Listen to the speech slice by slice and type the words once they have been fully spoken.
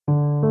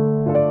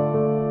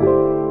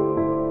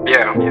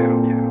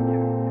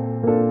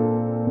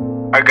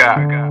got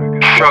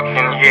truck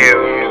in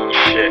here and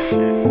shit.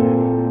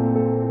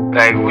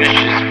 Like, we was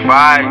just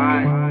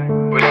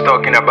vibing. We was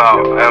talking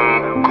about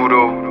good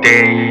old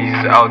days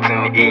out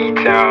in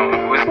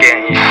E-Town. We was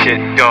getting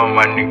shit done,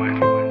 my nigga.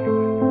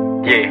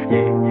 Yeah.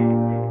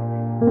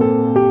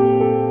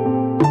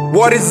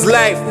 What is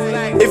life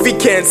if he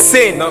can't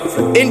sin?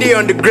 In the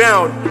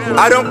underground,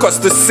 I don't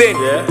cost a sin.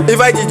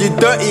 If I did you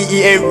dirty,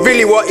 it ain't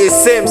really what it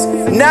seems.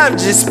 Now I'm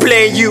just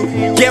playing you,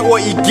 get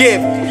what you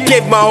give.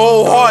 Gave my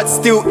whole heart,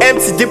 still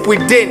empty deep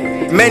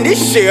within. Man,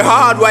 this shit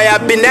hard, why I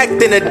been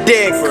acting a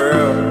dick.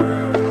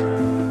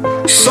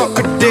 Suck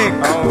a dick.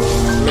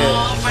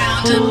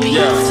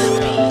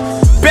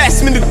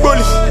 Pass me the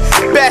bullet,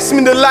 pass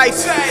me the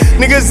lights.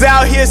 Niggas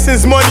out here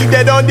since money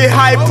that on the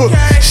hyper.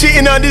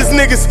 Shitting on these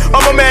niggas,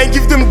 I'm a man,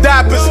 give them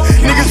diapers.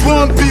 Niggas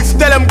want beef,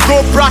 tell them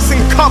go brass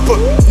and copper.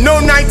 No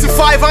 9 to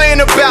 5, I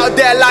ain't about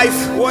that life.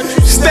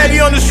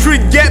 Steady on the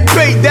street, get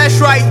paid, that's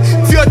right.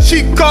 If your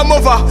cheek come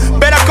over,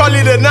 better call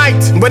it a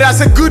night. But as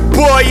a good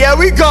boy, yeah,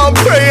 we gon'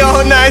 pray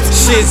all night.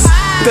 Shit's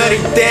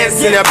dirty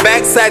dancing, our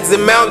backside's a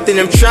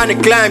mountain. I'm trying to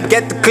climb,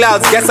 get the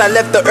clouds, guess I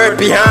left the earth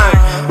behind.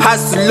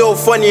 Hustle low,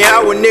 funny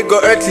how a nigga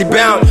earthly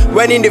bound.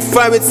 When in the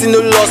fight, it's in no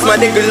loss, my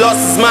nigga lost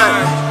his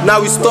mind. Now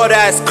we start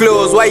eyes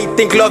closed, why you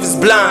think love is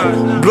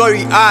blind?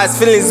 Blurry eyes,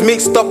 feelings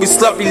mixed up with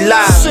sloppy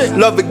lies.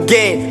 Love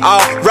again,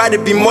 I'd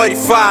rather be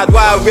modified.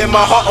 Why I wear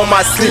my heart on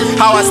my sleeve,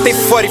 how I stay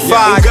 45.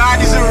 Yeah,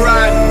 God is a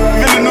ride,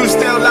 millionaires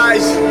tell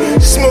lies.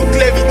 Smoke,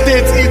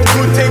 levitate, eat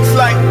good, take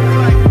flight.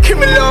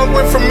 Came a long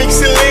way from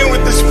mixing lane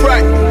with the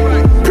Sprite.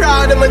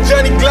 Proud of my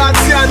Johnny Glad,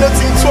 see I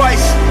nothing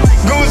twice.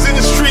 Goes in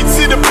the street,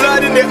 see the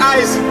blood in their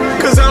eyes.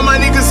 Cause all my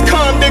niggas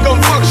calm, they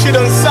gon' fuck shit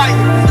on sight.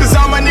 Cause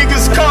all my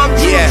niggas calm,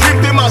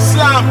 drip in my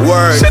slime.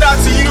 Word. Shout out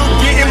to you,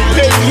 getting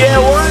paid, yeah,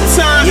 one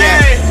time,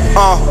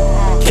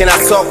 yeah. Can I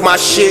talk my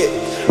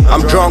shit?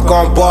 I'm drunk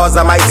on bars,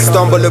 I might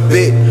stumble a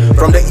bit.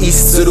 From the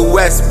east to the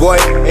west, boy,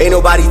 ain't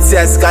nobody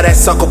test. Got that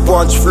sucker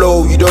punch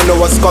flow, you don't know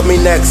what's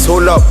coming next.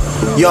 Hold up,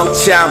 young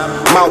champ,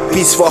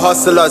 mouthpiece for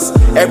hustlers.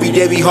 Every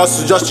day we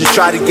hustle just to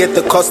try to get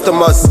the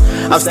customers.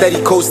 I'm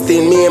steady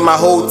coasting, me and my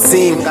whole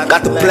team.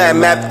 Got the plan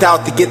mapped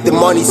out to get the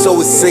money, so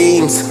it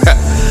seems.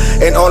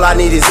 And all I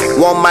need is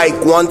one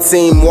mic, one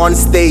team, one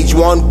stage,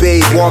 one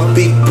babe, one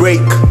big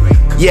break.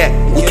 Yeah,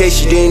 in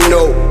case you didn't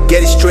know,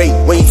 get it straight.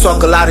 When you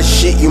talk a lot of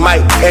shit, you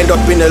might end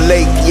up in a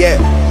lake, yeah.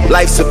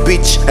 Life's a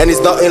bitch, and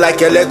it's nothing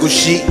like a Lego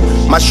sheet.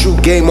 My shoe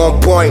game on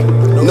point,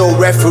 no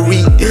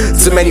referee.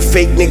 Too many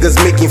fake niggas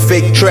making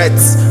fake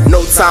threats.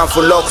 No time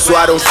for luck, so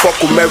I don't fuck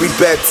with Mary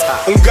Bets.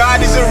 And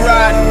God is a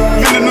ride,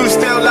 millionaires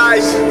tell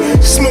lies.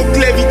 Smoke,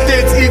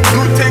 levitate, eat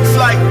good, take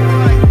flight.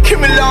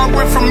 Came a long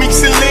way from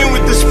mixing lane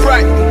with the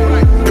Sprite.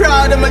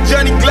 Proud of my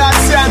Johnny Glad,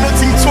 say I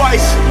nothing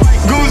twice.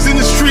 Goons in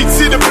the street,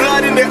 see the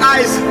blood in their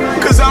eyes.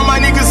 Cause all my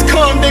niggas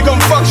calm, they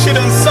gon' fuck shit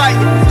on sight.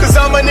 Cause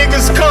all my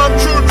niggas calm,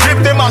 true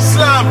drip in my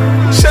slime.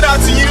 Shout out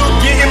to you,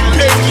 getting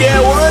paid,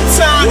 yeah, one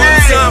time.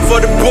 One time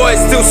for the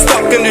boys still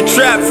stuck in the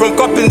trap. From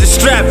copping the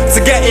strap to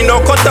getting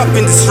all caught up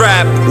in this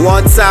rap.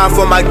 One time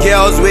for my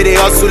girls where they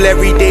hustle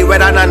every day.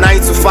 Whether on a 9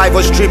 to 5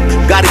 or strip,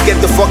 gotta get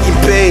the fucking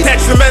pay.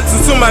 Detrimental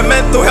to my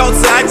mental health,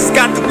 so I just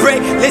got to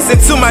break. Listen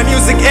to my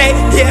music,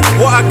 yeah,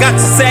 what I got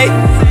to say.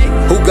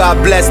 Who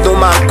God bless, no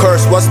man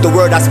curse. What's the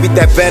word? I speak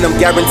that venom,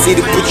 guaranteed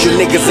to put you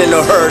niggas in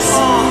a hearse.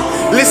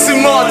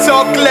 Listen more,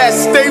 talk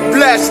less, stay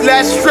blessed,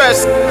 less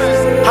stress.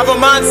 Have a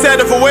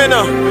mindset of a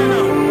winner.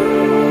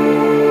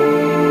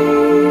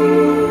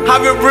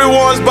 Have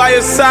everyone's by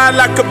your side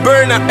like a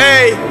burner,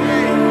 ayy.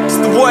 It's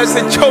the voice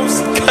that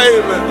chose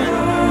came,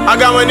 man. I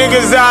got my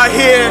niggas out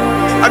here.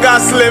 I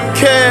got Slim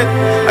Kid,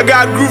 I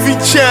got Groovy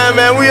Chan,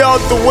 man. We all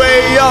the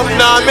way up,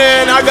 nah,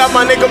 man. I got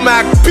my nigga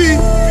Mac P.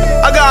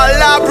 I got a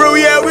lot, bro,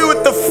 yeah, we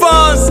with the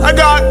funds. I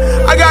got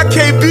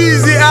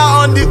KBZ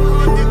out on the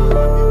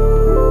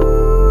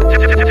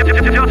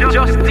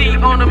Just D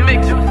on the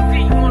mix.